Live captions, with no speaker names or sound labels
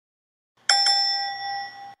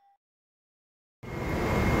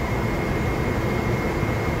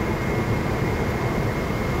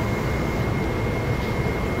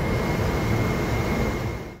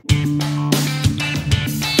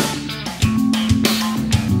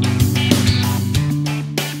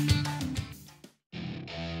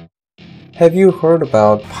Have you heard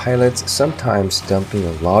about pilots sometimes dumping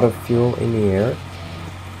a lot of fuel in the air?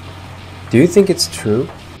 Do you think it's true?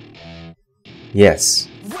 Yes.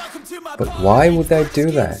 But why would they do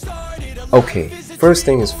that? Okay, first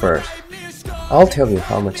thing is first. I'll tell you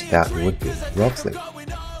how much that would be, roughly.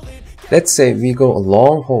 Let's say we go a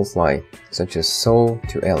long-haul flight, such as Seoul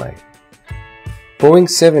to LA. Boeing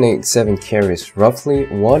 787 carries roughly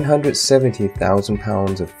 170,000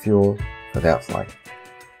 pounds of fuel for that flight.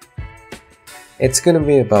 It's going to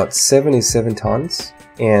be about 77 tons,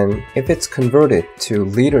 and if it's converted to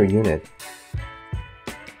liter unit,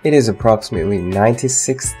 it is approximately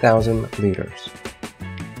 96,000 liters.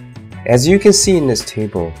 As you can see in this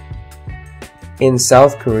table, in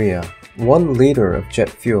South Korea, 1 liter of jet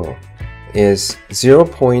fuel is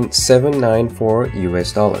 $0.794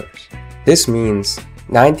 US. This means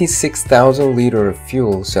 96,000 liter of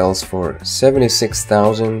fuel sells for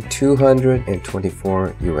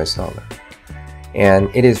 76,224 US dollar. And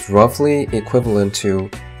it is roughly equivalent to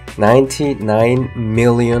 99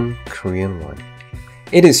 million Korean won.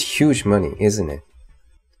 It is huge money, isn't it?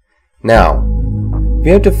 Now, we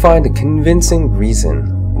have to find a convincing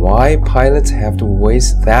reason why pilots have to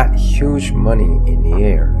waste that huge money in the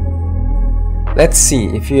air. Let's see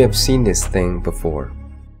if you have seen this thing before.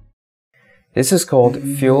 This is called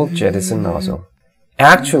fuel jettison nozzle.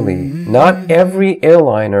 Actually, not every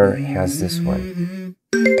airliner has this one.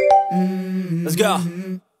 Let's go.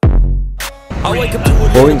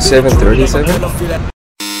 Boeing 737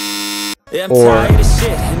 or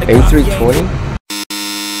A320?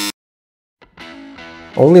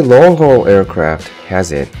 Only long-haul aircraft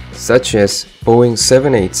has it, such as Boeing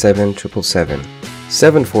 787 777,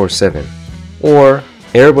 747, or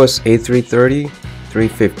Airbus A330,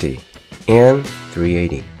 350, and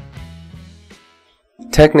 380.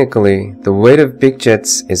 Technically, the weight of big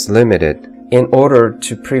jets is limited in order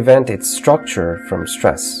to prevent its structure from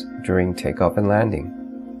stress during takeoff and landing.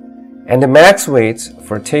 And the max weights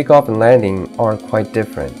for takeoff and landing are quite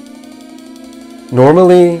different.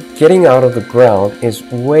 Normally, getting out of the ground is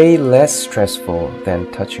way less stressful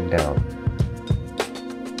than touching down.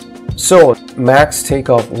 So, max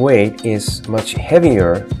takeoff weight is much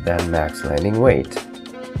heavier than max landing weight.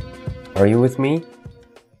 Are you with me?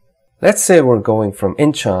 Let's say we're going from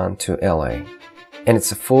Incheon to LA, and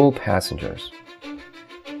it's full passengers.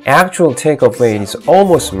 Actual takeoff weight is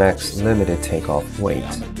almost max limited takeoff weight.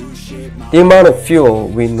 The amount of fuel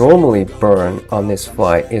we normally burn on this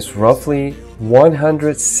flight is roughly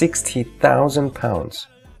 160,000 pounds,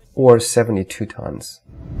 or 72 tons.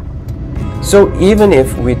 So even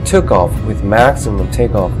if we took off with maximum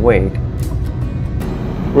takeoff weight,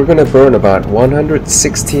 we're going to burn about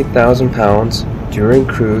 160,000 pounds during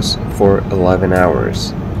cruise for 11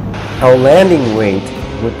 hours. Our landing weight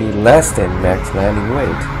would be less than max landing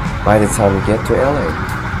weight by the time we get to LA.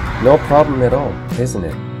 No problem at all, isn't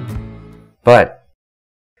it? But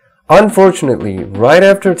unfortunately, right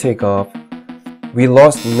after takeoff, we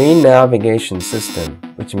lost main navigation system,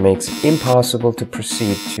 which makes it impossible to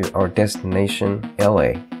proceed to our destination,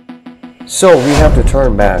 LA. So we have to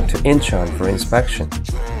turn back to Incheon for inspection.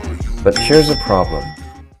 But here's the problem.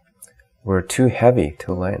 We're too heavy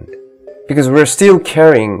to land, because we're still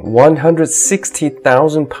carrying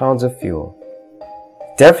 160,000 pounds of fuel.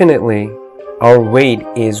 Definitely, our weight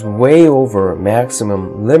is way over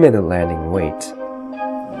maximum limited landing weight.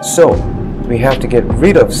 So, we have to get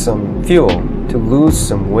rid of some fuel to lose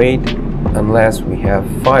some weight unless we have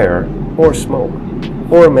fire or smoke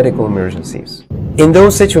or medical emergencies. In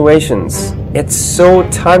those situations, it's so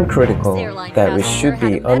time critical that we should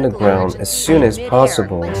be on the ground as soon as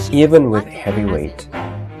possible, even with heavy weight.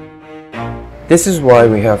 This is why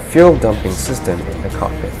we have fuel dumping system in the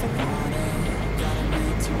cockpit.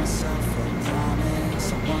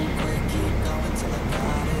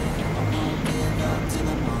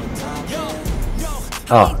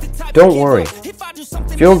 Don't worry.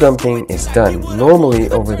 Fuel dumping is done normally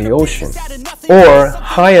over the ocean or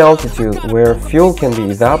high altitude where fuel can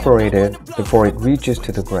be evaporated before it reaches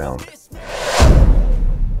to the ground.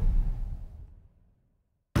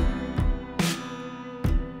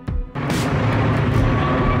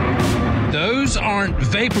 Those aren't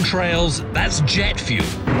vapor trails, that's jet fuel.